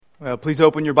Well, please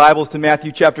open your Bibles to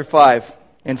Matthew chapter 5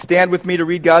 and stand with me to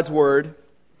read God's Word.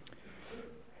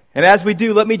 And as we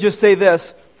do, let me just say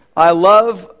this. I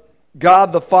love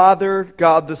God the Father,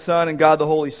 God the Son, and God the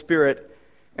Holy Spirit.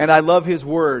 And I love His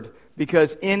Word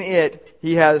because in it,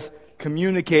 He has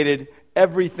communicated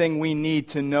everything we need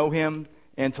to know Him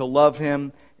and to love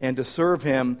Him and to serve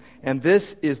Him. And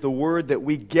this is the Word that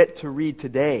we get to read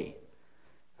today.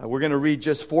 We're going to read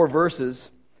just 4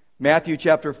 verses. Matthew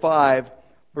chapter 5,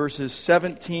 verses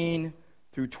 17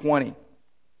 through 20.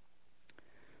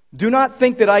 Do not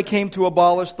think that I came to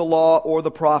abolish the law or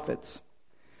the prophets.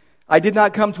 I did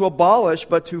not come to abolish,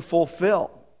 but to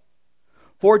fulfill.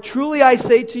 For truly I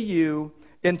say to you,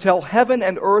 until heaven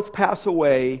and earth pass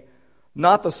away,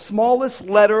 not the smallest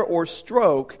letter or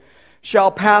stroke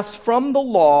shall pass from the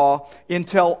law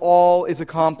until all is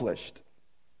accomplished.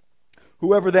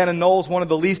 Whoever then annuls one of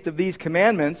the least of these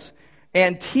commandments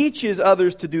and teaches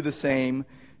others to do the same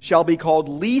shall be called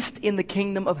least in the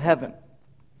kingdom of heaven.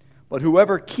 But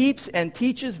whoever keeps and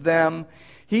teaches them,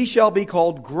 he shall be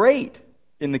called great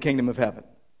in the kingdom of heaven.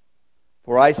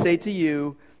 For I say to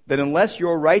you that unless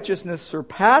your righteousness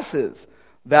surpasses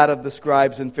that of the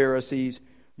scribes and Pharisees,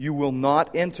 you will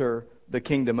not enter the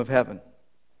kingdom of heaven.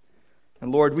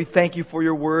 And Lord, we thank you for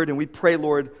your word, and we pray,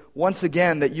 Lord, once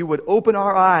again that you would open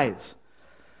our eyes,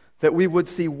 that we would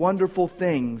see wonderful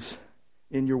things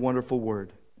in your wonderful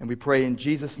word. And we pray in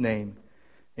Jesus' name,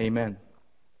 amen.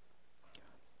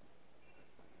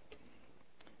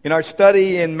 In our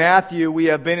study in Matthew, we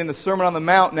have been in the Sermon on the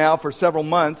Mount now for several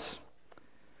months.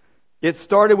 It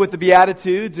started with the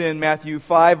Beatitudes in Matthew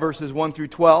 5, verses 1 through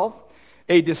 12,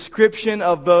 a description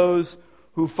of those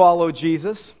who follow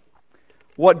Jesus,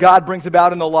 what God brings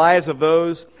about in the lives of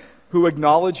those who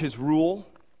acknowledge His rule.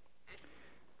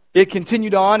 It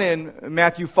continued on in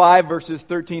Matthew 5, verses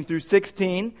 13 through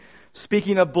 16,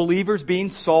 speaking of believers being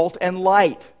salt and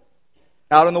light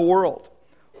out in the world.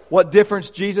 What difference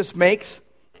Jesus makes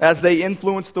as they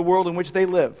influence the world in which they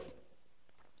live.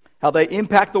 How they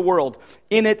impact the world,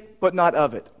 in it but not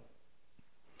of it.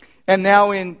 And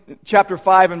now in chapter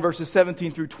 5 and verses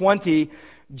 17 through 20,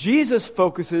 Jesus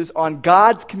focuses on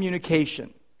God's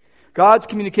communication. God's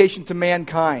communication to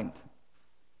mankind.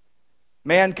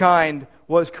 Mankind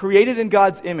was created in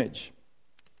God's image,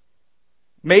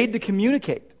 made to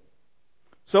communicate.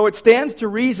 So it stands to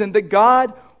reason that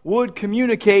God would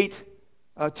communicate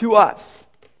to us.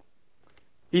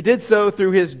 He did so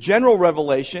through His general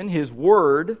revelation, His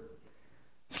world,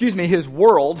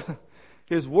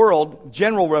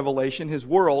 general revelation, His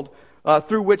world,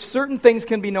 through which certain things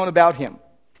can be known about Him.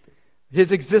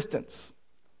 His existence,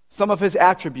 some of His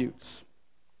attributes.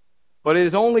 But it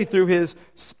is only through His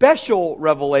special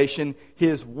revelation,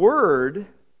 His word,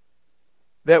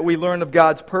 that we learn of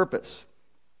God's purpose.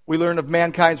 We learn of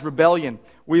mankind's rebellion.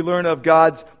 We learn of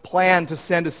God's plan to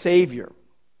send a Savior.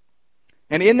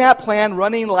 And in that plan,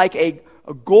 running like a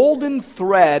golden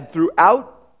thread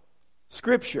throughout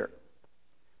Scripture,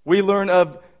 we learn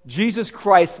of Jesus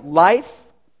Christ's life,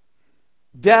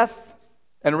 death,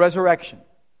 and resurrection,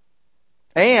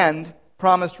 and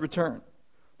promised return.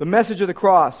 The message of the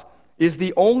cross is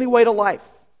the only way to life.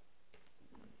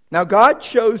 Now, God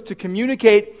chose to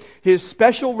communicate His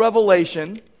special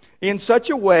revelation in such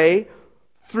a way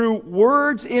through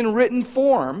words in written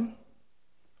form,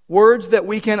 words that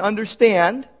we can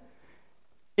understand,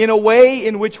 in a way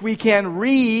in which we can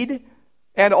read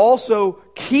and also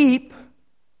keep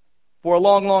for a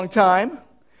long, long time.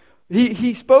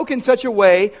 He spoke in such a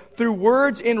way through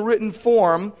words in written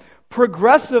form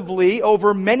progressively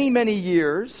over many, many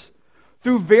years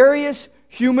through various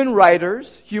human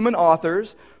writers, human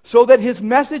authors, so that His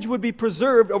message would be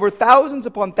preserved over thousands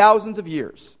upon thousands of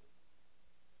years.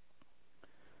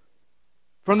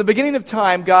 From the beginning of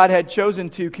time, God had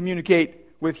chosen to communicate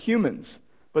with humans,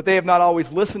 but they have not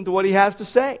always listened to what He has to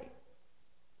say.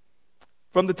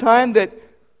 From the time that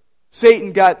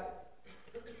Satan got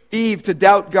Eve to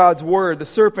doubt God's word, the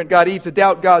serpent got Eve to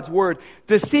doubt God's word,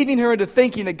 deceiving her into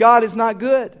thinking that God is not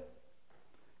good.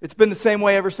 It's been the same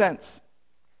way ever since.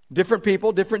 Different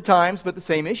people, different times, but the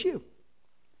same issue.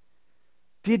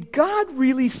 Did God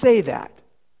really say that?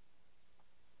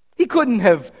 He couldn't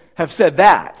have said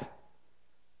that.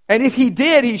 And if He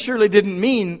did, He surely didn't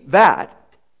mean that.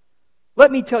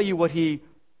 Let me tell you what He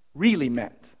really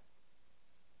meant.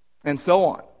 And so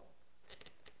on.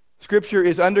 Scripture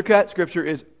is undercut. Scripture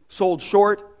is sold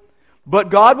short. But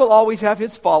God will always have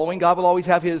His following. God will always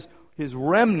have His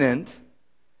remnant.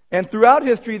 And throughout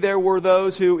history, there were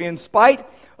those who, in spite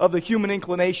of the human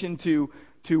inclination to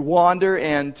wander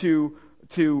and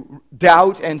to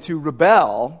doubt and to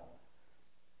rebel,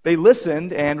 they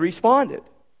listened and responded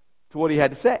to what He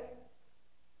had to say.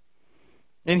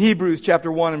 In Hebrews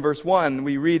chapter 1 and verse 1,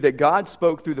 we read that God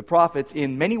spoke through the prophets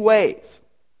in many ways,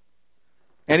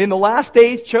 and in the last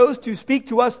days chose to speak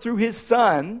to us through His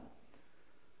Son,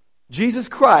 Jesus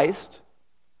Christ,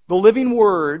 the living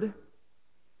Word,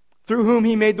 through whom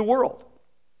He made the world.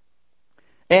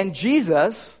 And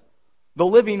Jesus, the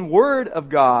living Word of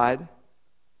God,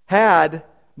 had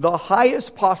the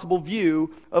highest possible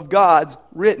view of God's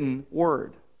written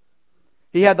Word.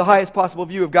 He had the highest possible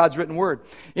view of God's written Word.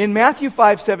 In Matthew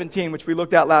 5:17, which we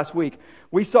looked at last week,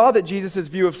 we saw that Jesus'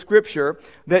 view of Scripture,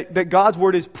 that God's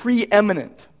Word is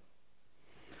preeminent.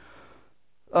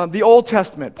 The Old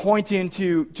Testament pointing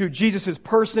to Jesus'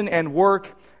 person and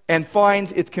work and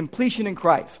finds its completion in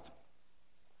Christ.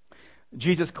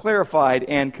 Jesus clarified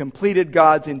and completed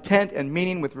God's intent and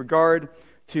meaning with regard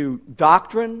to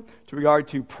doctrine, with regard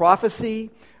to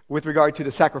prophecy, with regard to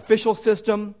the sacrificial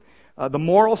system, the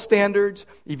moral standards,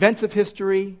 events of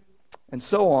history, and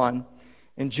so on.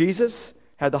 And Jesus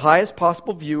had the highest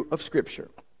possible view of Scripture.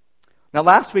 Now,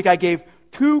 last week I gave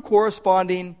two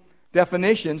corresponding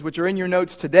definitions, which are in your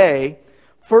notes today.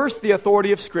 First, the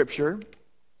authority of Scripture,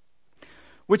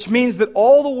 which means that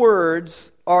all the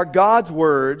words are God's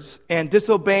words, and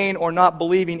disobeying or not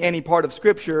believing any part of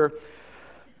Scripture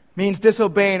means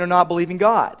disobeying or not believing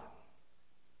God.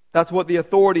 That's what the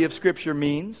authority of Scripture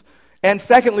means. And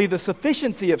secondly, the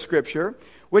sufficiency of Scripture,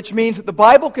 which means that the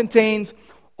Bible contains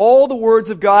all the words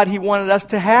of God He wanted us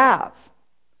to have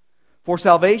for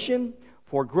salvation,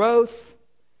 for growth,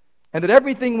 and that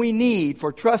everything we need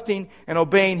for trusting and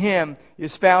obeying Him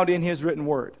is found in His written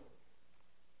Word.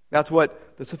 That's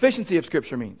what the sufficiency of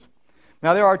Scripture means.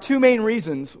 Now, there are two main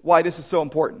reasons why this is so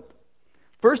important.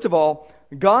 First of all,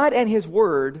 God and His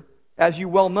Word, as you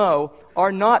well know,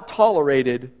 are not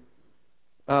tolerated.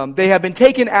 They have been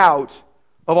taken out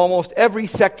of almost every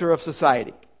sector of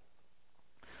society.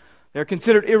 They're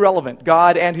considered irrelevant,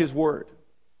 God and His Word.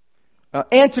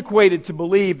 Antiquated to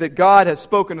believe that God has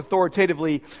spoken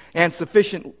authoritatively and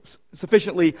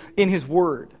sufficiently in His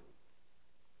Word.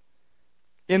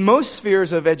 In most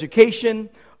spheres of education,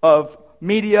 of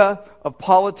media, of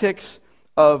politics,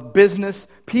 of business,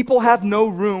 people have no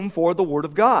room for the Word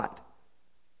of God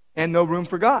and no room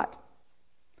for God.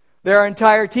 There are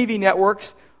entire TV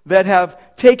networks that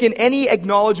have taken any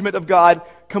acknowledgement of God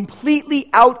completely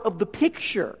out of the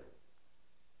picture.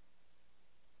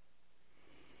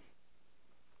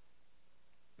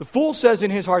 The fool says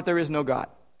in his heart there is no God.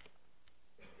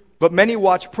 But many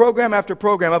watch program after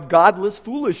program of godless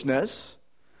foolishness,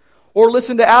 or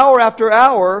listen to hour after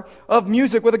hour of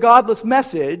music with a godless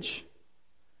message,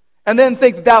 and then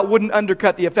think that that wouldn't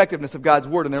undercut the effectiveness of God's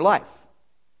Word in their life.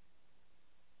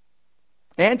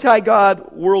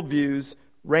 Anti-God worldviews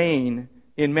reign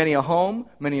in many a home,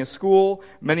 many a school,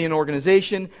 many an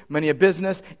organization, many a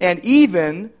business, and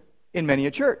even in many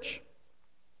a church.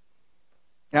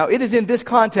 Now, it is in this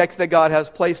context that God has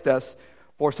placed us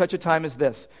for such a time as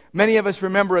this. Many of us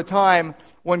remember a time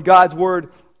when God's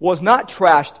Word was not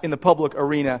trashed in the public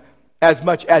arena as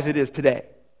much as it is today.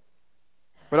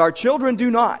 But our children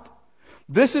do not.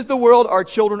 This is the world our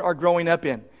children are growing up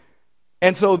in.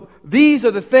 And so these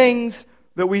are the things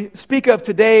that we speak of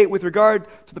today with regard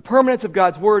to the permanence of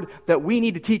God's Word that we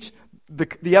need to teach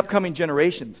the upcoming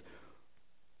generations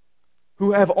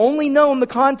who have only known the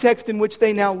context in which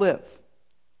they now live.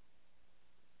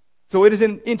 So it is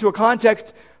into a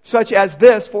context such as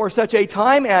this, for such a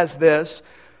time as this,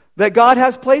 that God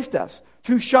has placed us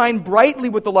to shine brightly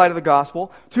with the light of the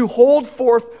gospel, to hold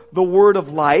forth the word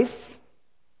of life.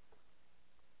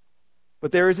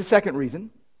 But there is a second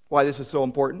reason why this is so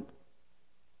important.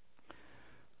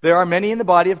 There are many in the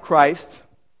body of Christ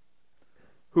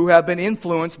who have been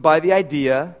influenced by the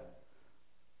idea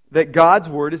that God's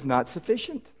Word is not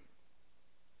sufficient.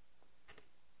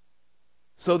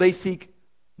 So they seek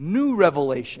new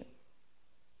revelation.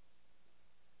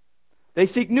 They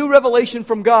seek new revelation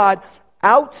from God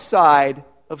outside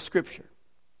of Scripture,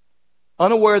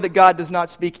 unaware that God does not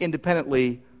speak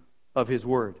independently of His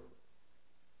Word,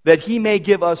 that He may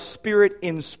give us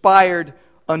Spirit-inspired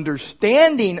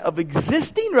understanding of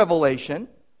existing revelation,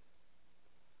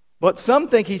 but some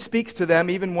think He speaks to them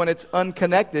even when it's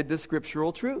unconnected to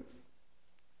scriptural truth.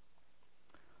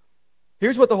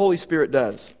 Here's what the Holy Spirit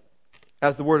does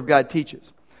as the Word of God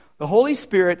teaches. The Holy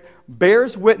Spirit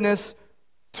bears witness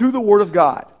to the Word of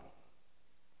God.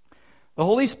 The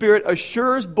Holy Spirit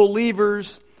assures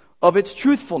believers of its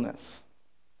truthfulness.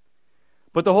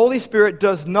 But the Holy Spirit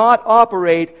does not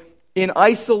operate in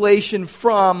isolation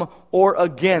from or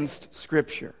against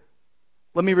Scripture.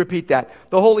 Let me repeat that.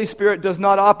 The Holy Spirit does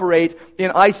not operate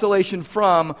in isolation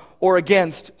from or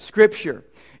against Scripture.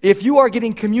 If you are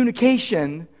getting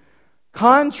communication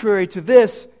Contrary to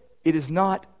this, it is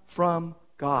not from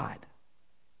God.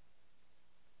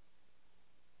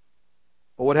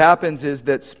 But what happens is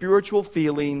that spiritual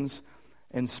feelings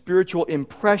and spiritual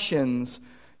impressions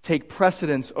take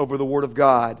precedence over the Word of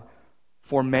God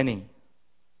for many.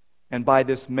 And by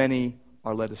this, many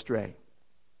are led astray.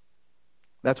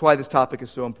 That's why this topic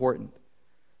is so important.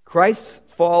 Christ's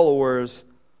followers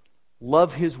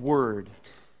love His Word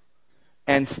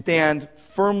and stand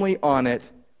firmly on it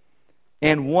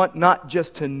and want not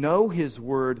just to know His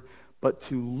Word, but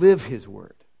to live His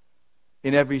Word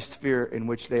in every sphere in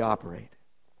which they operate.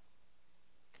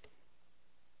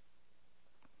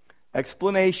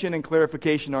 Explanation and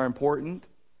clarification are important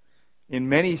in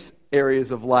many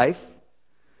areas of life.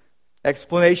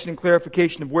 Explanation and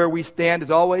clarification of where we stand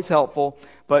is always helpful,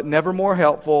 but never more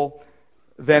helpful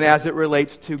than as it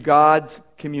relates to God's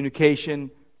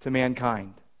communication to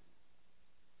mankind.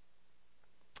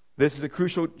 This is a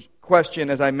crucial question,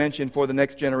 as I mentioned, for the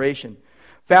next generation.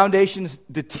 Foundations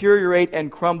deteriorate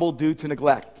and crumble due to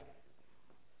neglect.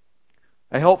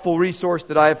 A helpful resource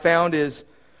that I have found is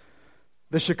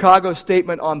the Chicago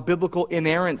Statement on Biblical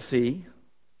Inerrancy,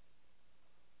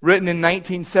 written in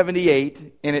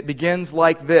 1978, and it begins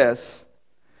like this: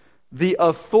 "The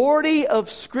authority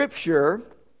of Scripture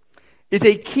is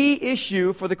a key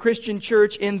issue for the Christian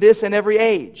church in this and every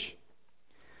age.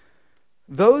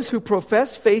 Those who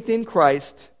profess faith in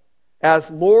Christ as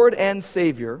Lord and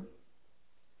Savior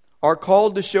are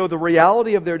called to show the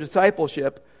reality of their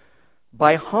discipleship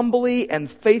by humbly and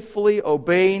faithfully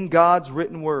obeying God's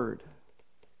written word.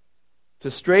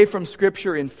 To stray from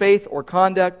Scripture in faith or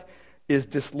conduct is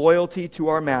disloyalty to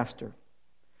our Master.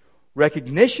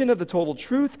 Recognition of the total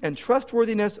truth and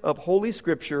trustworthiness of Holy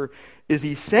Scripture is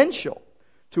essential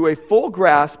to a full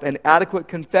grasp and adequate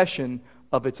confession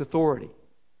of its authority."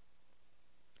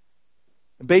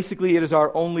 Basically, it is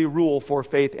our only rule for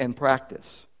faith and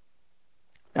practice.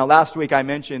 Now, last week I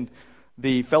mentioned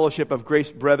the Fellowship of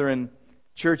Grace Brethren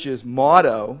Church's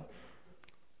motto: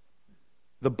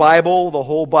 the Bible, the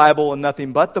whole Bible, and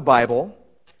nothing but the Bible,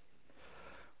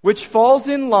 which falls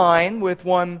in line with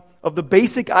one of the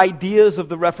basic ideas of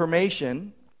the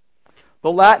Reformation,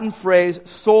 the Latin phrase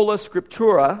sola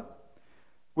scriptura,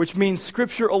 which means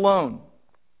Scripture alone.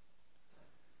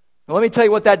 Now, let me tell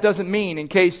you what that doesn't mean in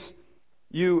case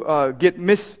you get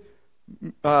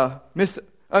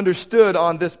misunderstood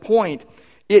on this point.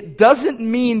 It doesn't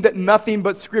mean that nothing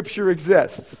but Scripture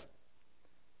exists.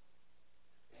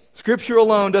 Scripture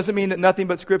alone doesn't mean that nothing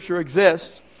but Scripture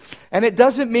exists. And it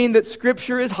doesn't mean that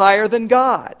Scripture is higher than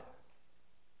God.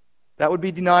 That would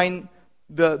be denying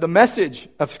the message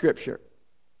of Scripture.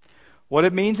 What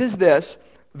it means is this: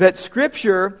 that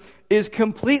Scripture is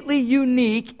completely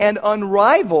unique and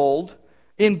unrivaled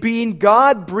in being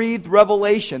God-breathed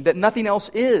revelation, that nothing else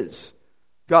is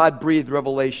God-breathed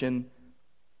revelation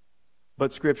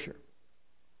but Scripture.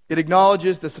 It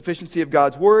acknowledges the sufficiency of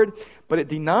God's Word, but it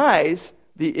denies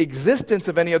the existence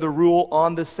of any other rule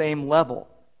on the same level.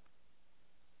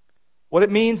 What it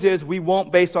means is we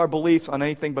won't base our beliefs on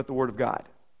anything but the Word of God,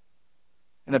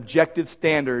 an objective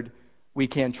standard we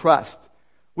can trust.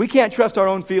 We can't trust our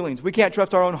own feelings. We can't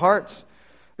trust our own hearts.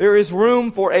 There is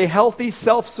room for a healthy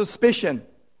self-suspicion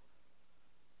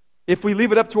if we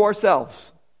leave it up to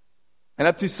ourselves and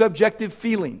up to subjective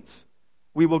feelings.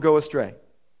 We will go astray.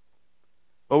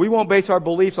 But we won't base our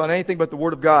beliefs on anything but the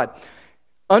Word of God.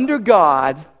 Under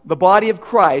God, the body of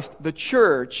Christ, the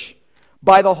church,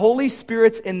 by the Holy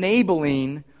Spirit's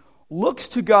enabling, looks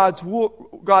to God's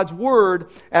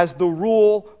Word as the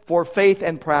rule for faith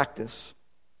and practice.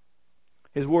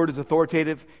 His Word is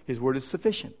authoritative. His Word is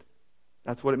sufficient.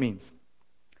 That's what it means.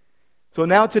 So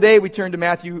now today we turn to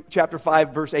Matthew chapter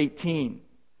 5, verse 18.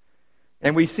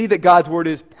 And we see that God's Word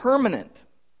is permanent.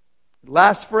 It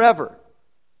lasts forever.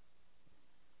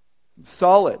 It's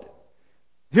solid.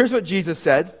 Here's what Jesus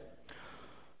said: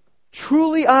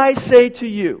 "Truly I say to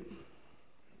you,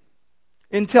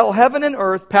 until heaven and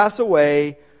earth pass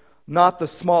away, not the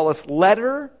smallest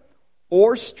letter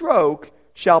or stroke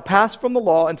shall pass from the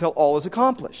law until all is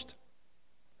accomplished."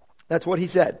 That's what he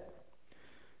said.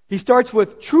 He starts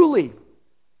with truly.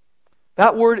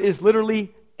 That word is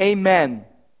literally amen.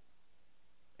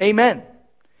 Amen.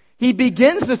 He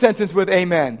begins the sentence with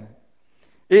amen.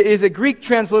 It is a Greek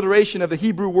transliteration of the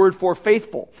Hebrew word for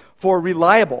faithful, for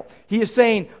reliable. He is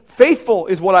saying, faithful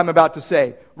is what I'm about to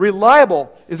say.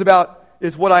 Reliable is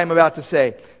what I am about to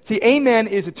say. See, amen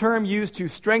is a term used to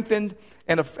strengthen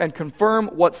and confirm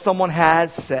what someone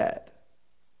has said.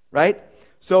 Right?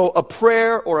 So a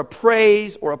prayer or a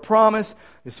praise or a promise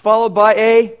is followed by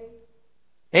a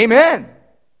amen.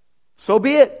 So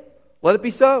be it. Let it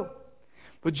be so.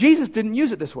 But Jesus didn't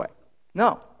use it this way.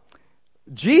 No.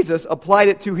 Jesus applied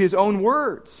it to his own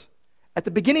words at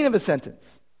the beginning of a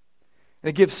sentence. And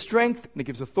it gives strength and it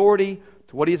gives authority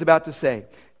to what he is about to say.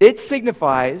 It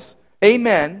signifies,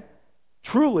 amen,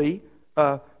 truly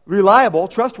reliable,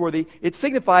 trustworthy. It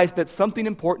signifies that something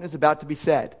important is about to be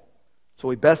said. So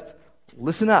we best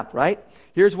listen up, right?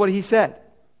 Here's what he said.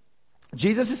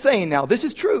 Jesus is saying now, this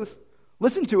is truth.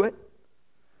 Listen to it.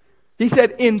 He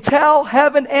said, until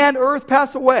heaven and earth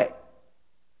pass away.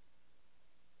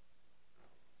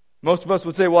 Most of us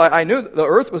would say, well, I knew the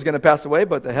earth was going to pass away,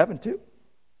 but the heaven too.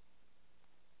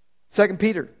 2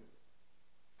 Peter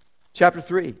chapter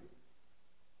 3,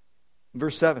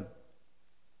 verse 7.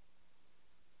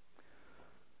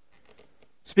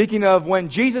 Speaking of when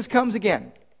Jesus comes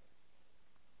again,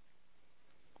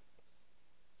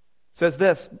 says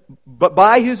this, but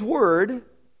by his word,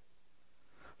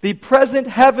 the present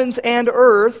heavens and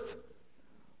earth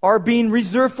are being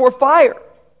reserved for fire,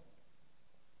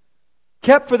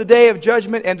 kept for the day of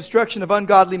judgment and destruction of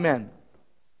ungodly men.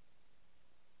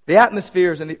 The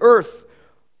atmospheres and the earth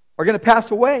are going to pass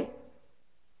away.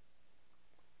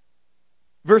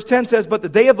 Verse 10 says, but the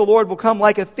day of the Lord will come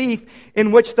like a thief,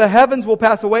 in which the heavens will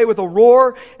pass away with a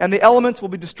roar, and the elements will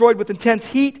be destroyed with intense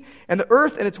heat, and the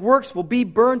earth and its works will be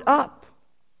burned up.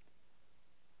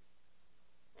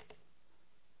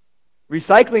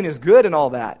 Recycling is good and all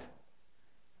that.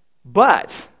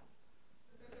 But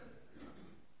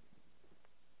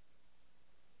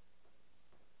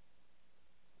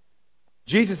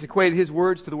Jesus equated his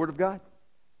words to the Word of God.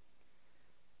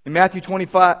 In Matthew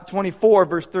 24,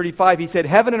 verse 35, he said,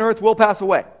 heaven and earth will pass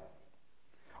away,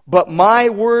 but my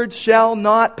words shall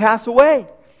not pass away.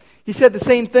 He said the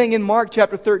same thing in Mark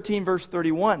chapter 13, verse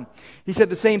 31. He said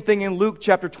the same thing in Luke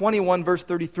chapter 21, verse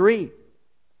 33.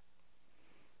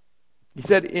 He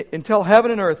said, until heaven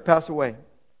and earth pass away,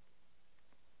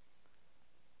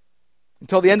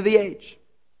 until the end of the age.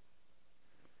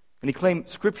 And he claimed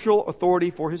scriptural authority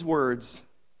for his words.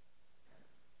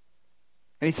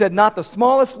 And he said, not the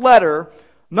smallest letter,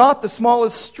 not the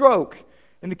smallest stroke.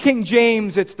 In the King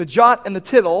James, it's the jot and the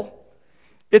tittle.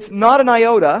 It's not an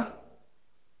iota,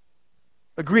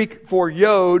 a Greek for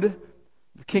yod,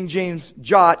 the King James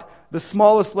jot, the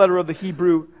smallest letter of the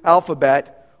Hebrew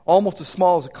alphabet, almost as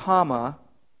small as a comma.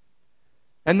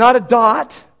 And not a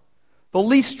dot. The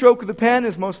least stroke of the pen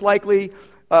is most likely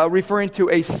referring to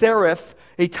a serif,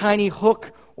 a tiny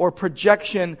hook or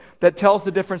projection that tells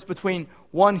the difference between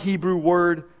one Hebrew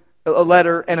word, a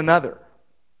letter, and another.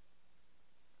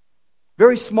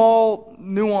 Very small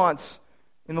nuance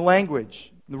in the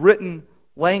language, the written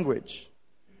language.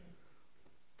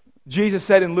 Jesus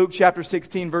said in Luke chapter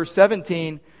 16, verse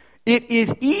 17, it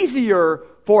is easier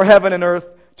for heaven and earth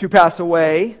to pass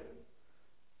away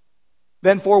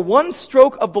than for one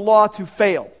stroke of the law to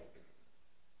fail.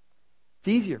 It's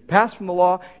easier. Pass from the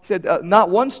law. He said, not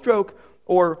one stroke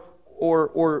or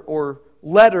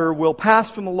letter will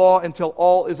pass from the law until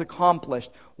all is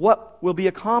accomplished. What will be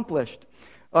accomplished?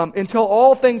 Until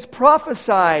all things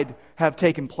prophesied have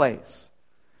taken place.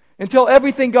 Until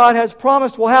everything God has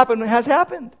promised will happen has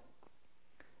happened.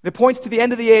 It points to the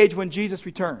end of the age when Jesus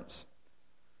returns.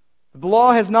 The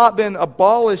law has not been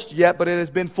abolished yet, but it has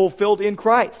been fulfilled in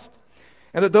Christ.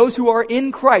 And that those who are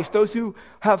in Christ, those who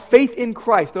have faith in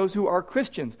Christ, those who are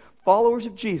Christians, followers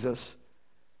of Jesus,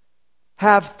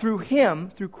 have through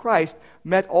Him, through Christ,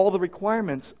 met all the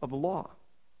requirements of the law.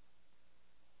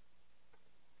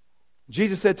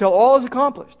 Jesus said, till all is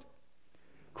accomplished,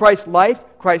 Christ's life,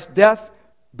 Christ's death,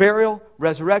 burial,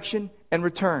 resurrection, and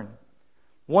return.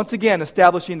 Once again,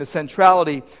 establishing the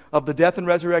centrality of the death and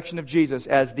resurrection of Jesus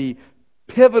as the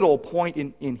pivotal point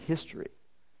in history,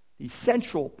 the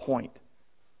central point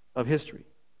of history.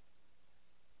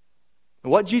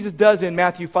 And what Jesus does in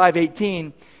Matthew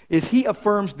 5:18 is He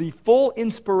affirms the full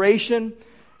inspiration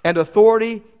and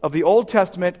authority of the Old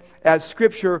Testament as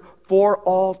Scripture for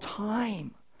all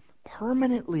time,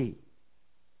 permanently,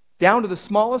 down to the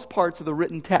smallest parts of the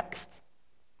written text.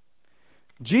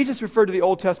 Jesus referred to the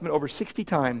Old Testament over 60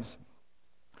 times,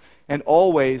 and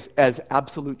always as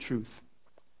absolute truth.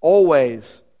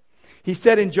 Always. He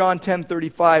said in John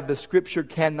 10:35, the Scripture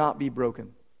cannot be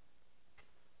broken.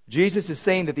 Jesus is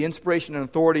saying that the inspiration and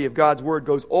authority of God's Word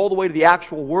goes all the way to the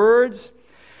actual words,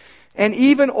 and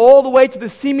even all the way to the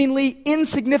seemingly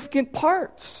insignificant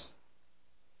parts.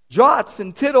 Jots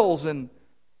and tittles and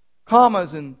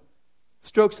commas and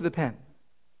strokes of the pen.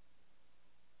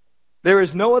 There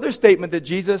is no other statement that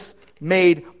Jesus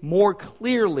made more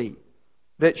clearly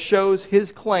that shows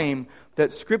His claim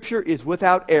that Scripture is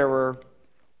without error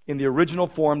in the original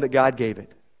form that God gave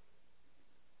it.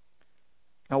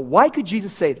 Now, why could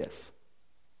Jesus say this?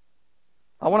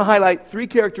 I want to highlight 3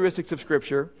 characteristics of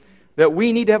Scripture that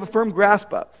we need to have a firm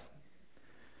grasp of.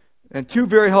 And 2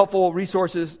 very helpful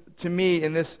resources to me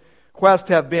in this quest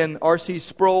have been R.C.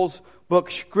 Sproul's book,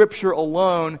 Scripture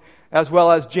Alone, as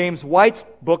well as James White's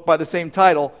book by the same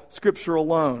title, Scripture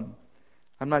Alone.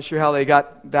 I'm not sure how they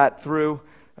got that through,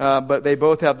 but they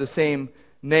both have the same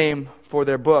name for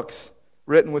their books,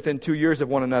 written within 2 years of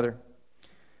one another.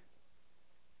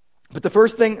 But the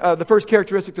first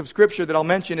characteristic of Scripture that I'll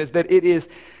mention is that it is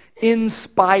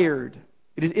inspired.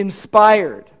 It is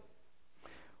inspired.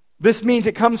 This means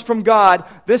it comes from God.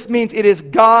 This means it is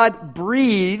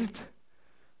God-breathed,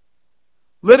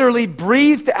 literally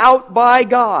breathed out by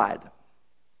God.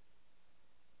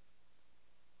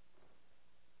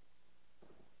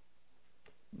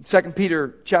 In 2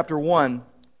 Peter chapter 1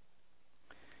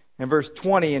 and verse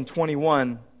 20 and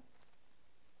 21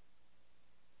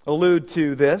 allude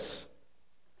to this.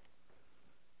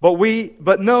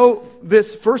 But know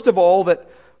this, first of all, that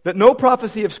no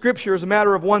prophecy of Scripture is a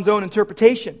matter of one's own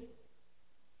interpretation.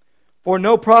 For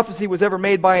no prophecy was ever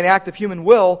made by an act of human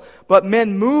will, but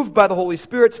men moved by the Holy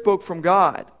Spirit spoke from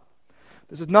God.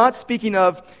 This is not speaking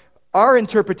of our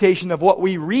interpretation of what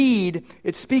we read.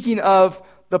 It's speaking of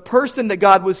the person that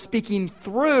God was speaking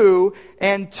through,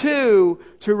 and to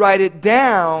write it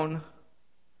down,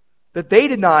 that they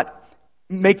did not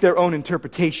make their own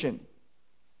interpretation.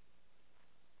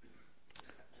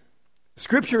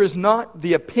 Scripture is not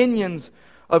the opinions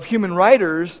of human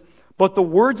writers, but the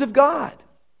words of God.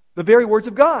 The very words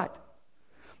of God.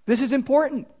 This is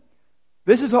important.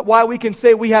 This is why we can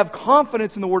say we have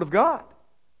confidence in the Word of God.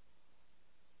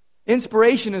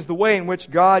 Inspiration is the way in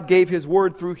which God gave His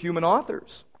Word through human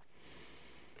authors.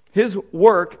 His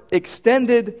work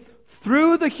extended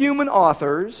through the human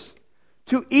authors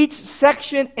to each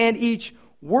section and each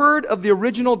word of the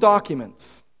original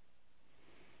documents,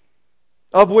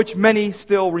 of which many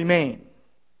still remain.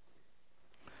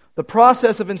 The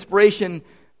process of inspiration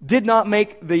did not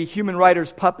make the human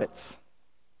writers puppets.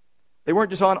 They weren't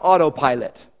just on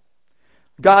autopilot.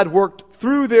 God worked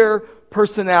through their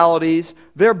personalities,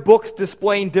 their books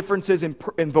displaying differences in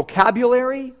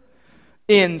vocabulary,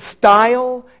 in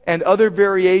style, and other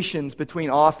variations between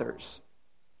authors.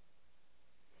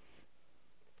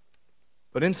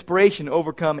 But inspiration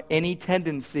overcome any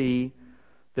tendency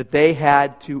that they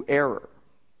had to error,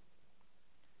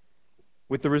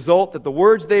 with the result that the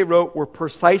words they wrote were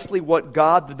precisely what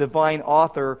God, the divine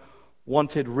author,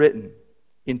 wanted written,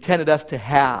 intended us to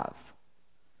have.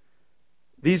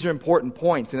 These are important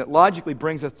points, and it logically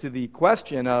brings us to the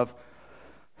question of,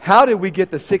 how did we get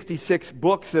the 66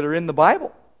 books that are in the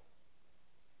Bible?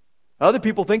 Other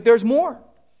people think there's more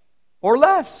or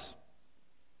less.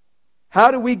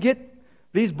 How do we get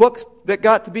these books that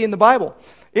got to be in the Bible?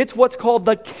 It's what's called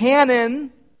the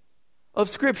canon of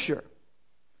Scripture.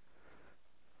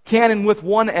 Canon with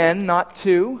one N, not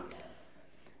two.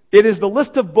 It is the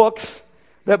list of books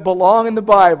that belong in the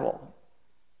Bible.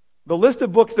 The list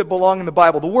of books that belong in the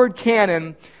Bible. The word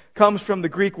canon comes from the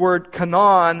Greek word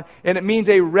kanon, and it means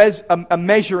a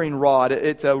measuring rod.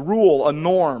 It's a rule, a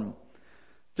norm.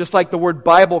 Just like the word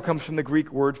Bible comes from the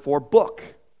Greek word for book,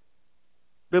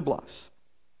 biblos.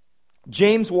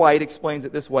 James White explains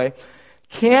it this way.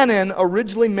 Canon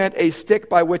originally meant a stick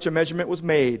by which a measurement was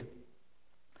made.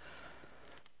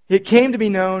 It came to be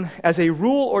known as a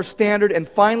rule or standard, and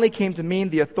finally came to mean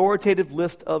the authoritative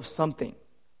list of something,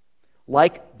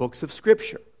 like books of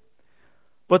Scripture.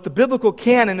 But the biblical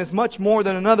canon is much more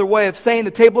than another way of saying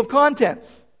the table of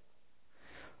contents.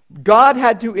 God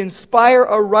had to inspire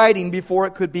a writing before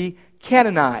it could be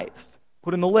canonized,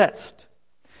 put in the list.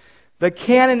 The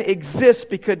canon exists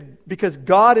because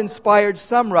God inspired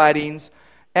some writings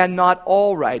and not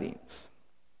all writings.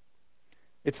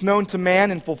 It's known to man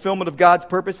in fulfillment of God's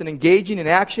purpose and engaging in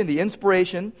action, the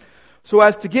inspiration, so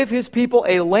as to give His people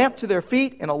a lamp to their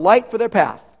feet and a light for their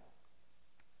path.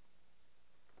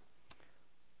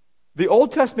 The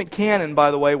Old Testament canon, by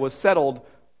the way, was settled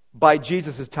by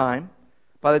Jesus' time,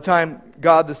 by the time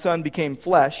God the Son became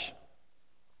flesh.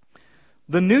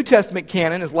 The New Testament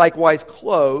canon is likewise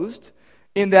closed,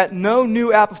 in that no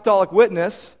new apostolic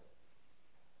witness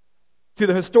to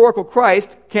the historical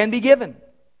Christ can be given.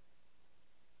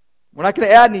 We're not going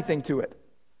to add anything to it.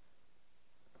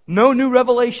 No new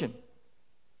revelation,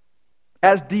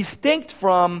 as distinct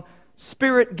from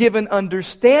Spirit-given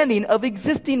understanding of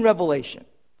existing revelation,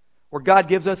 where God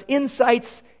gives us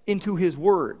insights into His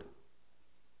Word.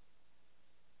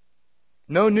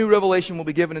 No new revelation will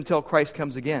be given until Christ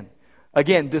comes again.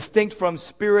 Again, distinct from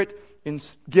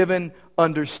Spirit-given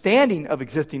understanding of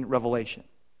existing revelation.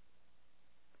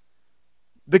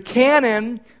 The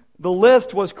canon, the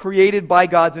list, was created by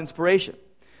God's inspiration.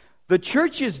 The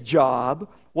church's job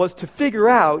was to figure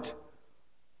out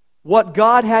what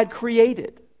God had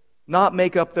created, not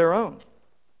make up their own.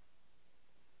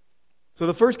 So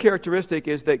the first characteristic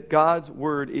is that God's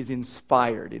Word is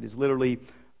inspired. It is literally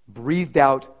breathed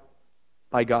out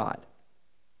by God.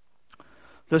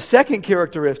 The second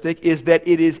characteristic is that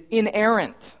it is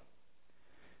inerrant.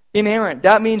 Inerrant.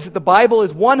 That means that the Bible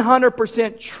is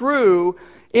 100% true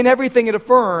in everything it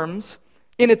affirms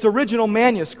in its original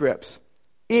manuscripts.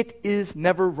 It is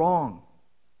never wrong.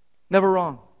 Never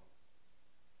wrong.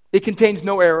 It contains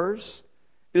no errors.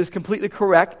 It is completely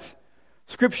correct.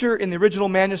 Scripture in the original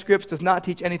manuscripts does not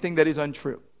teach anything that is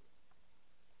untrue.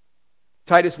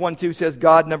 Titus 1:2 says,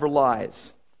 God never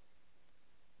lies.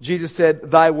 Jesus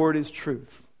said, thy word is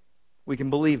truth. We can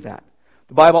believe that.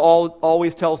 The Bible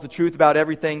always tells the truth about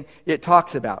everything it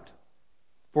talks about.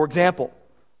 For example,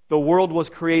 the world was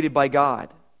created by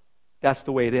God. That's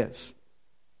the way it is.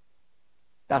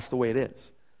 That's the way it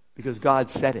is. Because God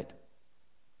said it.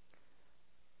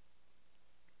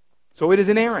 So it is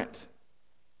inerrant.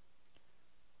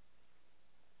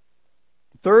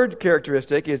 Third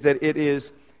characteristic is that it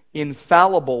is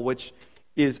infallible, which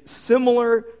is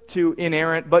similar to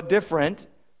inerrant but different,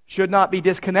 should not be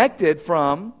disconnected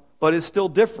from, but is still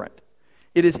different.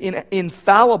 It is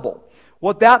infallible.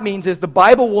 What that means is the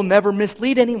Bible will never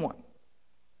mislead anyone.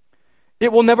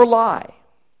 It will never lie.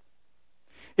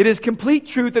 It is complete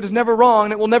truth that is never wrong,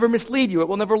 and it will never mislead you. It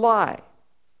will never lie.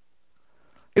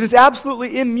 It is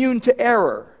absolutely immune to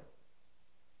error.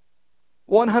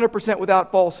 100%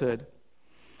 without falsehood.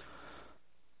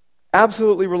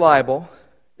 Absolutely reliable.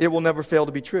 It will never fail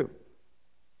to be true.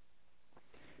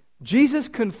 Jesus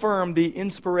confirmed the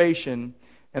inspiration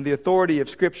and the authority of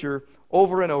Scripture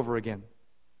over and over again,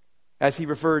 as he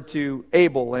referred to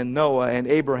Abel and Noah and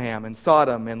Abraham and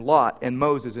Sodom and Lot and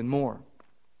Moses and more.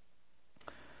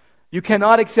 You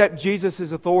cannot accept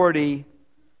Jesus' authority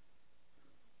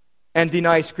and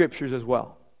deny Scriptures as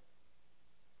well.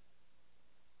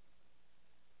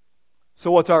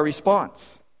 So what's our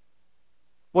response?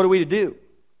 What are we to do?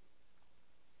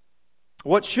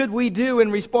 What should we do in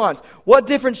response? What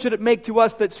difference should it make to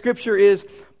us that Scripture is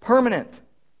permanent?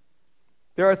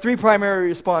 There are three primary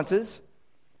responses.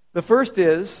 The first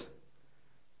is,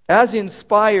 as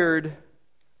inspired,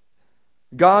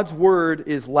 God's Word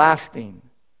is lasting,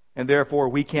 and therefore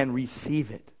we can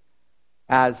receive it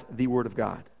as the Word of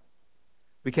God.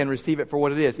 We can receive it for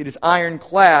what it is. It is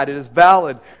ironclad, it is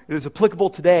valid, it is applicable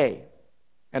today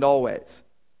and always.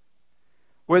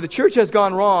 Where the church has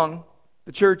gone wrong,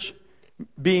 the church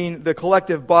being the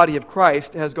collective body of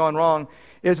Christ has gone wrong,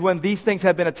 is when these things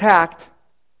have been attacked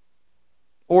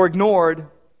or ignored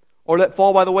or let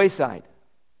fall by the wayside.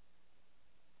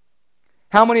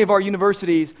 How many of our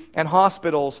universities and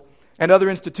hospitals and other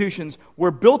institutions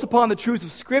were built upon the truths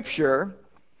of Scripture,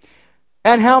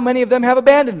 and how many of them have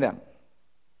abandoned them?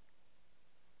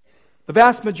 The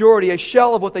vast majority, a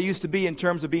shell of what they used to be in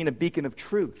terms of being a beacon of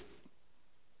truth.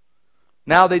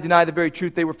 Now they deny the very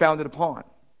truth they were founded upon.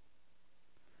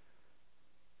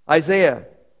 Isaiah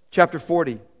chapter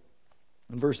 40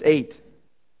 and verse 8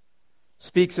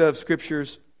 speaks of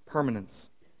Scripture's permanence.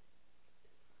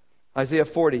 Isaiah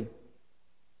 40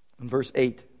 and verse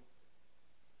 8.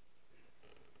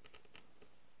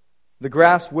 The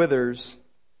grass withers,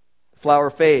 the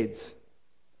flower fades,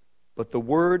 but the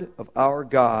word of our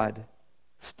God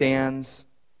stands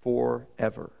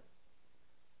forever.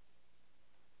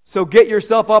 So get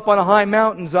yourself up on a high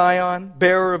mountain, Zion,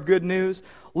 bearer of good news.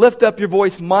 Lift up your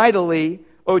voice mightily,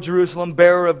 O Jerusalem,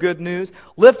 bearer of good news.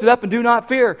 Lift it up and do not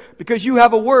fear, because you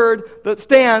have a word that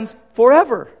stands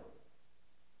forever.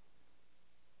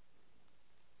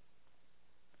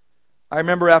 I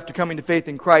remember after coming to faith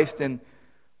in Christ and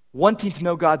wanting to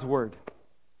know God's Word.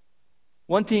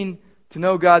 Wanting to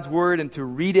know God's Word and to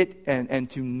read it and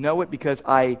to know it, because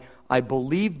I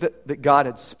believed that God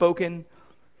had spoken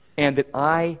and that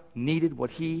I needed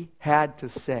what He had to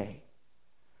say.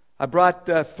 I brought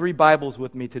 3 Bibles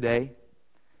with me today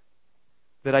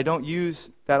that I don't use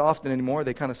that often anymore.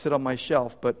 They kind of sit on my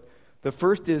shelf. But the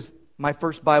first is my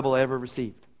first Bible I ever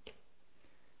received.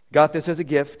 Got this as a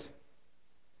gift.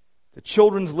 The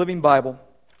Children's Living Bible.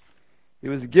 It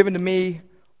was given to me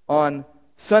on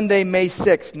Sunday, May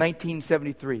 6th,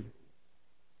 1973.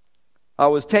 I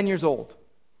was 10 years old.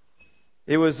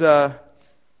 It was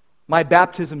my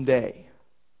baptism day.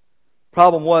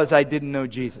 Problem was, I didn't know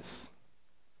Jesus.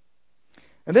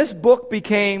 And this book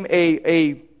became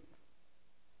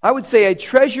I would say a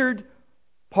treasured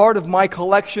part of my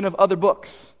collection of other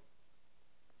books.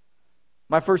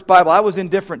 My first Bible, I was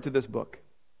indifferent to this book.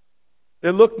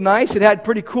 It looked nice. It had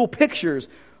pretty cool pictures,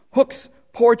 hooks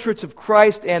portraits of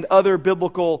Christ and other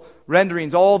biblical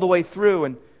renderings all the way through.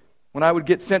 And when I would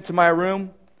get sent to my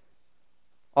room,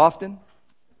 often,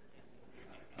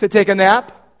 to take a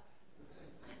nap,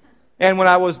 and when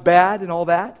I was bad and all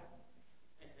that,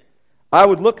 I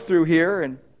would look through here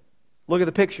and look at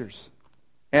the pictures.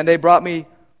 And they brought me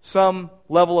some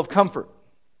level of comfort.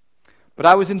 But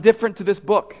I was indifferent to this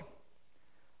book.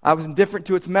 I was indifferent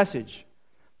to its message.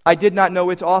 I did not know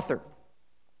its author.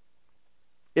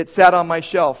 It sat on my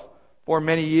shelf for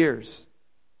many years.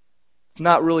 It's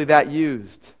not really that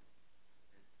used.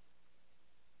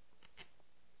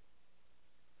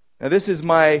 Now, this is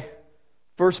my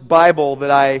first Bible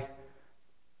that I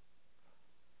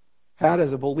had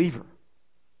as a believer.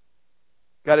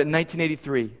 Got it in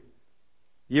 1983,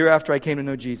 year after I came to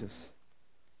know Jesus.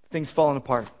 Things falling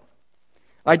apart.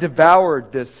 I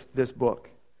devoured this book.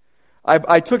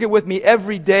 I took it with me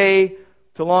every day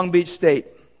to Long Beach State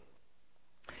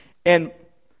and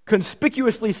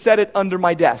conspicuously set it under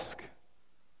my desk,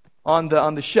 on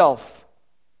the shelf,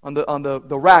 on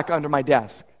the rack under my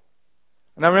desk.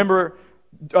 And I remember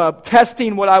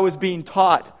testing what I was being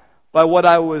taught by what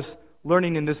I was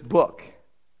learning in this book.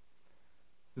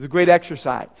 It was a great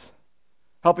exercise,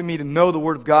 helping me to know the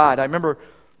Word of God. I remember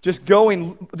just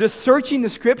searching the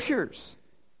Scriptures,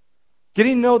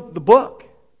 getting to know the book.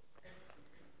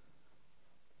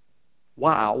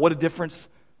 Wow, what a difference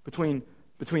between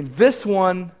this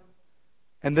one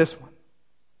and this one.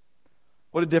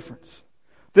 What a difference.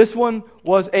 This one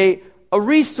was a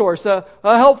resource, a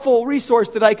helpful resource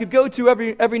that I could go to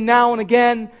every now and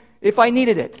again if I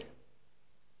needed it.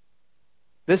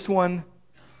 This one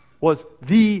was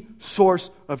the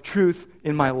source of truth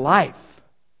in my life.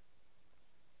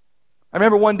 I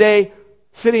remember one day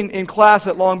sitting in class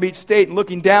at Long Beach State and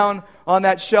looking down on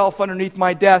that shelf underneath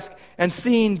my desk and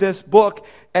seeing this book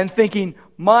and thinking,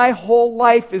 my whole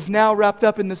life is now wrapped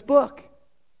up in this book.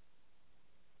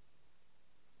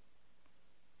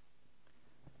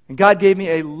 And God gave me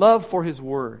a love for His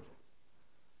Word.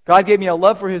 God gave me a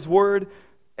love for His Word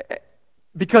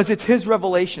because it's His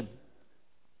revelation.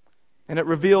 And it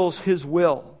reveals His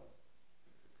will.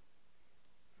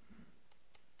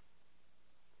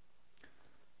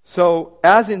 So,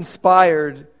 as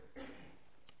inspired,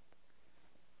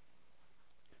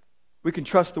 we can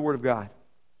trust the Word of God.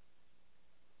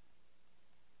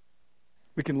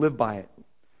 We can live by it.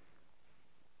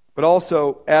 But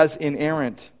also, as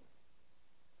inerrant,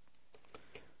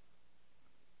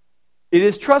 it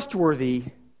is trustworthy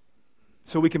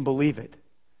so we can believe it.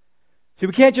 See,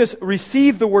 we can't just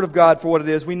receive the Word of God for what it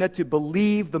is. We need to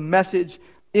believe the message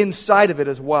inside of it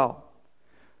as well.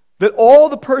 That all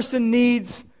the person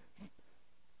needs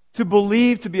to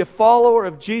believe, to be a follower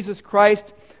of Jesus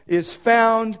Christ, is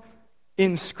found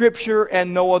in Scripture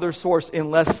and no other source,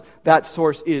 unless that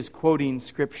source is quoting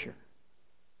Scripture.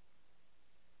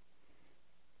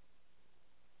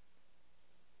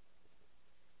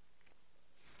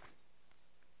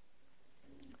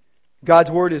 God's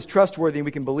Word is trustworthy and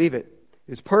we can believe it.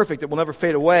 It is perfect. It will never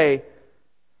fade away.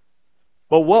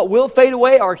 But what will fade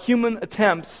away are human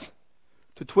attempts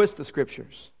to twist the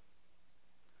Scriptures.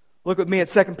 Look with me at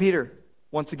 2 Peter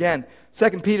once again. 2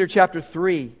 Peter chapter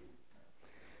 3.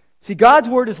 See, God's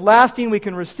Word is lasting. We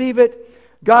can receive it.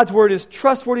 God's Word is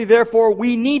trustworthy. Therefore,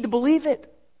 we need to believe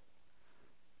it.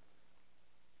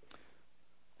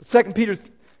 2 Peter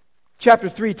chapter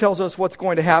 3 tells us what's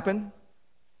going to happen.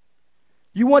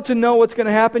 You want to know what's going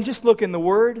to happen? Just look in the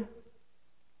Word.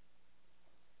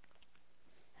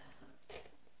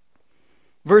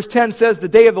 Verse 10 says, the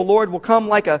day of the Lord will come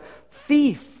like a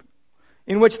thief,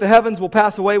 in which the heavens will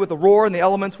pass away with a roar, and the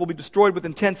elements will be destroyed with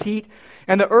intense heat,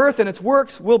 and the earth and its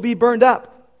works will be burned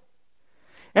up.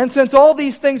 And since all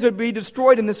these things are to be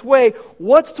destroyed in this way,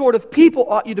 what sort of people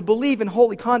ought you to believe in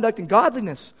holy conduct and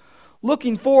godliness,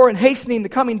 looking for and hastening the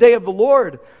coming day of the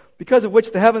Lord, because of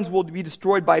which the heavens will be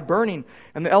destroyed by burning,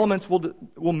 and the elements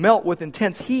will melt with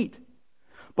intense heat?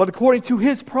 But according to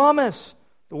His promise,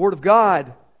 the Word of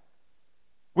God,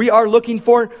 we are looking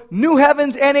for new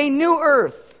heavens and a new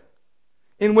earth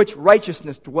in which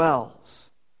righteousness dwells.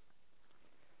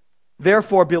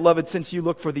 Therefore, beloved, since you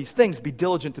look for these things, be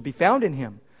diligent to be found in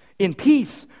Him, in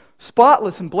peace,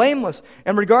 spotless and blameless,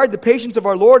 and regard the patience of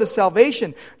our Lord as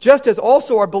salvation, just as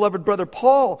also our beloved brother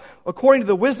Paul, according to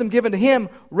the wisdom given to him,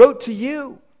 wrote to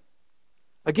you.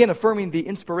 Again, affirming the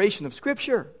inspiration of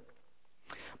Scripture.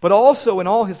 But also in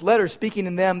all his letters, speaking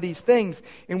in them these things,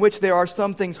 in which there are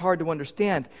some things hard to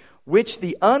understand, which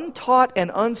the untaught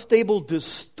and unstable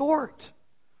distort,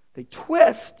 they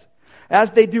twist,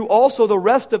 as they do also the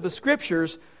rest of the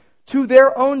Scriptures, to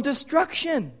their own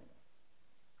destruction.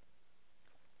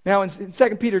 Now in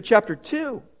 2 Peter chapter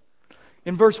 2,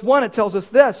 in verse 1 it tells us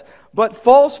this, "But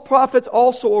false prophets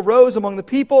also arose among the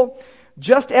people,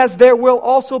 just as there will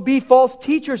also be false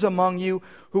teachers among you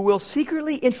who will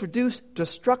secretly introduce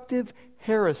destructive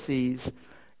heresies,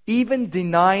 even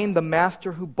denying the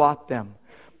master who bought them,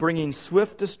 bringing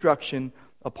swift destruction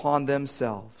upon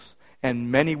themselves,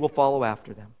 and many will follow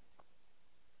after them."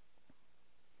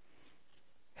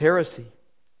 Heresy.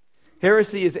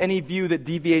 Heresy is any view that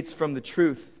deviates from the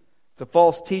truth. It's a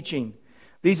false teaching.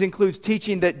 These includes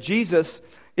teaching that Jesus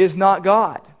is not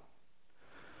God,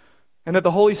 and that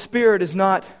the Holy Spirit is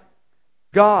not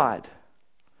God,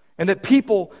 and that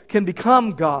people can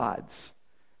become gods,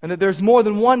 and that there's more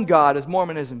than one God, as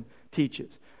Mormonism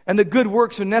teaches, and that good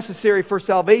works are necessary for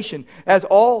salvation, as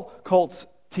all cults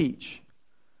teach.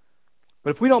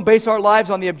 But if we don't base our lives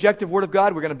on the objective Word of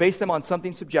God, we're going to base them on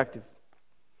something subjective.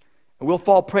 And we'll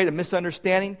fall prey to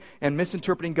misunderstanding and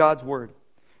misinterpreting God's Word.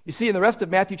 You see, in the rest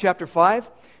of Matthew chapter 5,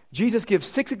 Jesus gives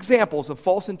 6 examples of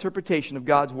false interpretation of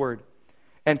God's Word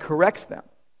and corrects them.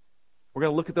 We're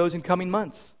going to look at those in coming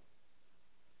months.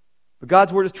 But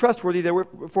God's Word is trustworthy,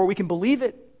 therefore we can believe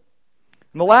it.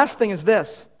 And the last thing is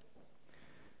this.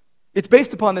 It's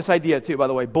based upon this idea too, by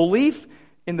the way. Belief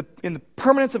in the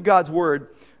permanence of God's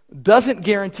Word doesn't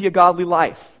guarantee a godly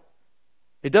life.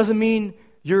 It doesn't mean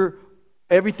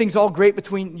everything's all great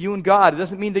between you and God. It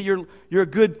doesn't mean that you're a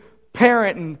good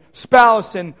parent and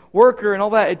spouse and worker and all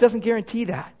that. It doesn't guarantee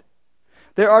that.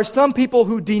 There are some people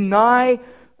who deny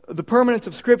the permanence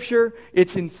of Scripture,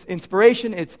 its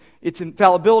inspiration, its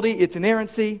infallibility, its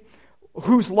inerrancy,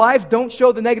 whose lives don't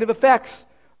show the negative effects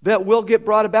that will get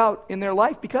brought about in their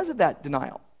life because of that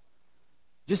denial.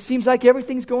 Just seems like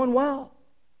everything's going well.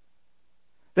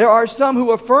 There are some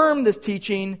who affirm this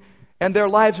teaching and their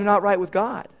lives are not right with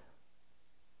God.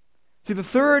 See, the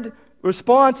third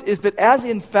response is that as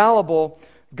infallible,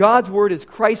 God's Word is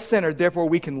Christ-centered, therefore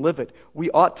we can live it.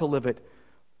 We ought to live it.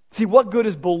 See, what good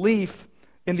is belief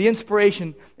in the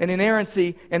inspiration and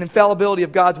inerrancy and infallibility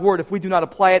of God's Word if we do not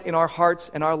apply it in our hearts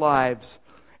and our lives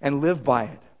and live by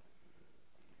it?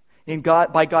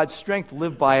 By God's strength,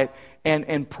 live by it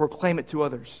and proclaim it to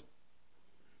others.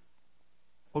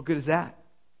 What good is that?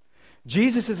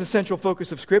 Jesus is the central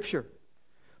focus of Scripture.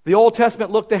 The Old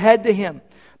Testament looked ahead to Him.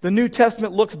 The New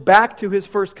Testament looks back to His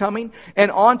first coming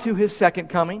and on to His second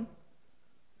coming.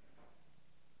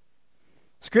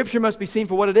 Scripture must be seen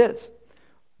for what it is.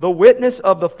 The witness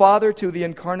of the Father to the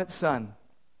incarnate Son.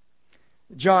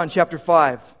 John chapter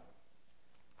 5.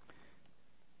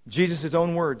 Jesus'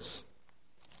 own words.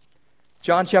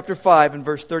 John chapter 5 and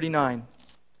verse 39.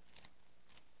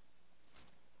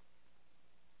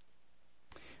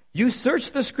 "You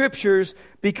search the Scriptures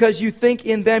because you think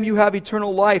in them you have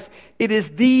eternal life. It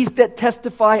is these that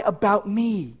testify about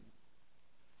me."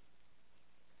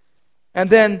 And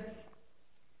then,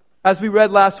 as we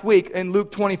read last week in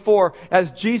Luke 24,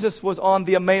 as Jesus was on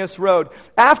the Emmaus Road,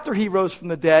 after He rose from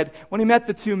the dead, when He met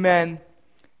the 2 men,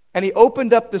 and He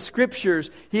opened up the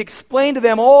Scriptures, He explained to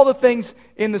them all the things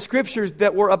in the Scriptures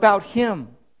that were about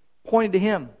Him, pointed to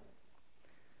Him.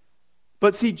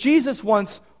 But see, Jesus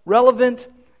wants relevant,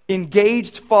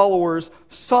 engaged followers,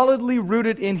 solidly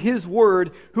rooted in His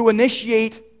Word, who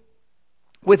initiate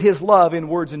with His love in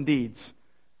words and deeds,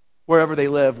 wherever they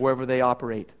live, wherever they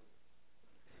operate.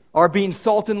 Our being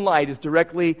salt and light is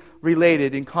directly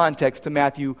related in context to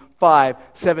Matthew 5,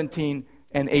 17,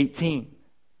 and 18.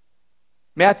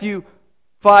 Matthew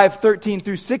 5, 13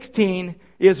 through 16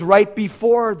 is right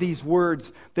before these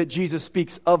words that Jesus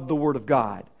speaks of the Word of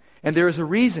God. And there is a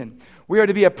reason. We are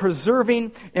to be a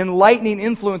preserving, enlightening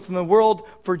influence in the world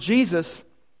for Jesus.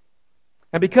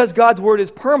 And because God's Word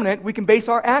is permanent, we can base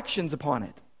our actions upon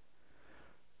it.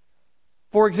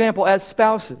 For example, as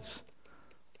spouses,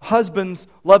 husbands,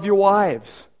 love your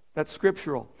wives. That's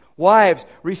scriptural. Wives,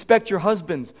 respect your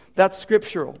husbands. That's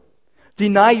scriptural.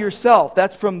 Deny yourself.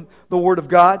 That's from the Word of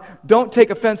God. Don't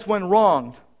take offense when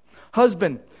wronged.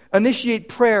 Husband, initiate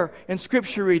prayer and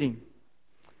scripture reading.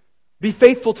 Be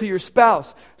faithful to your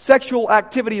spouse. Sexual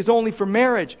activity is only for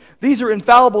marriage. These are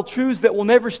infallible truths that will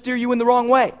never steer you in the wrong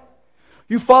way.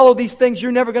 You follow these things,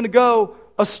 you're never going to go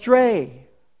astray.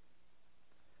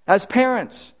 As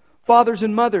parents, fathers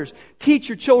and mothers, teach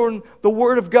your children the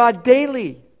Word of God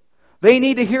daily. They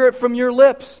need to hear it from your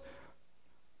lips.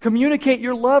 Communicate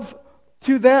your love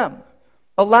to them.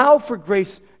 Allow for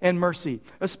grace and mercy,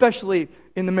 especially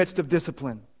in the midst of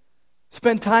discipline.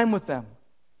 Spend time with them.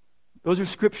 Those are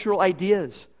scriptural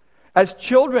ideas. As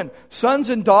children, sons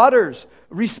and daughters,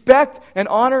 respect and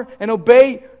honor and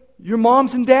obey your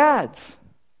moms and dads.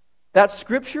 That's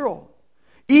scriptural.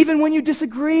 Even when you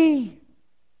disagree.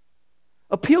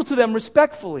 Appeal to them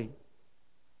respectfully.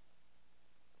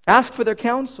 Ask for their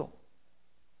counsel.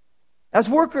 As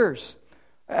workers,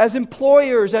 as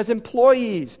employers, as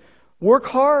employees, work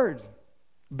hard.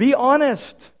 Be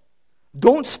honest.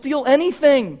 Don't steal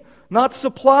anything, not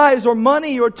supplies or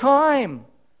money or time.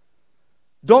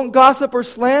 Don't gossip or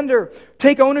slander.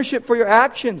 Take ownership for your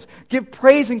actions. Give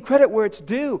praise and credit where it's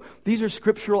due. These are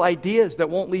scriptural ideas that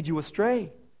won't lead you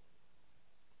astray.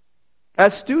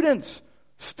 As students,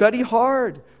 study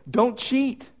hard. Don't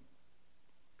cheat.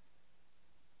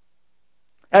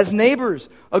 As neighbors,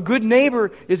 a good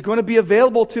neighbor is going to be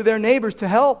available to their neighbors to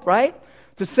help, right?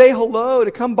 To say hello,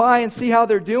 to come by and see how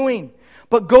they're doing.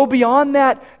 But go beyond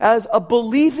that as a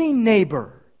believing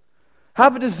neighbor.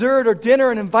 Have a dessert or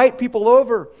dinner and invite people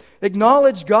over.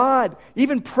 Acknowledge God.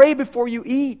 Even pray before you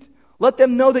eat. Let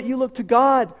them know that you look to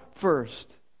God first.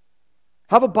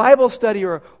 Have a Bible study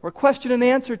or question and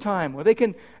answer time where they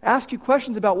can ask you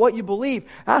questions about what you believe.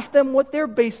 Ask them what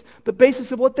the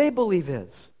basis of what they believe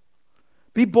is.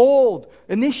 Be bold.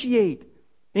 Initiate.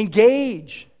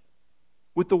 Engage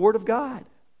with the Word of God.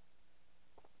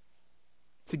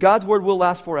 See, God's Word will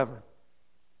last forever.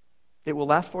 It will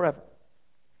last forever.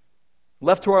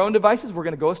 Left to our own devices, we're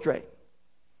going to go astray.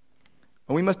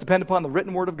 And we must depend upon the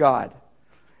written Word of God.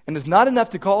 And it's not enough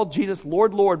to call Jesus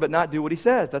Lord, Lord, but not do what He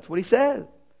says. That's what He says.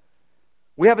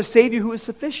 We have a Savior who is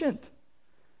sufficient.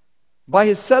 By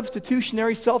His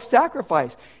substitutionary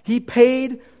self-sacrifice, He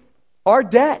paid our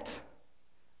debt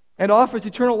and offers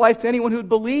eternal life to anyone who would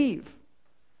believe.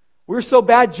 We're so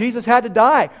bad Jesus had to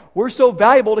die. We're so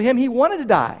valuable to Him, He wanted to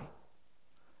die.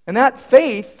 And that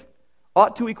faith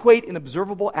ought to equate in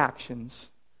observable actions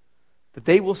that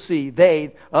they will see,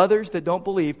 others that don't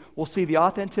believe, will see the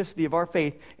authenticity of our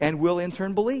faith and will in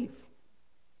turn believe.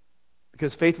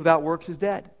 Because faith without works is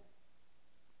dead.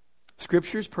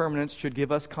 Scripture's permanence should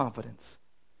give us confidence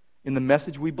in the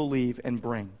message we believe and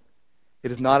bring.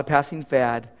 It is not a passing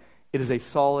fad. It is a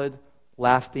solid,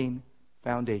 lasting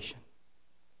foundation.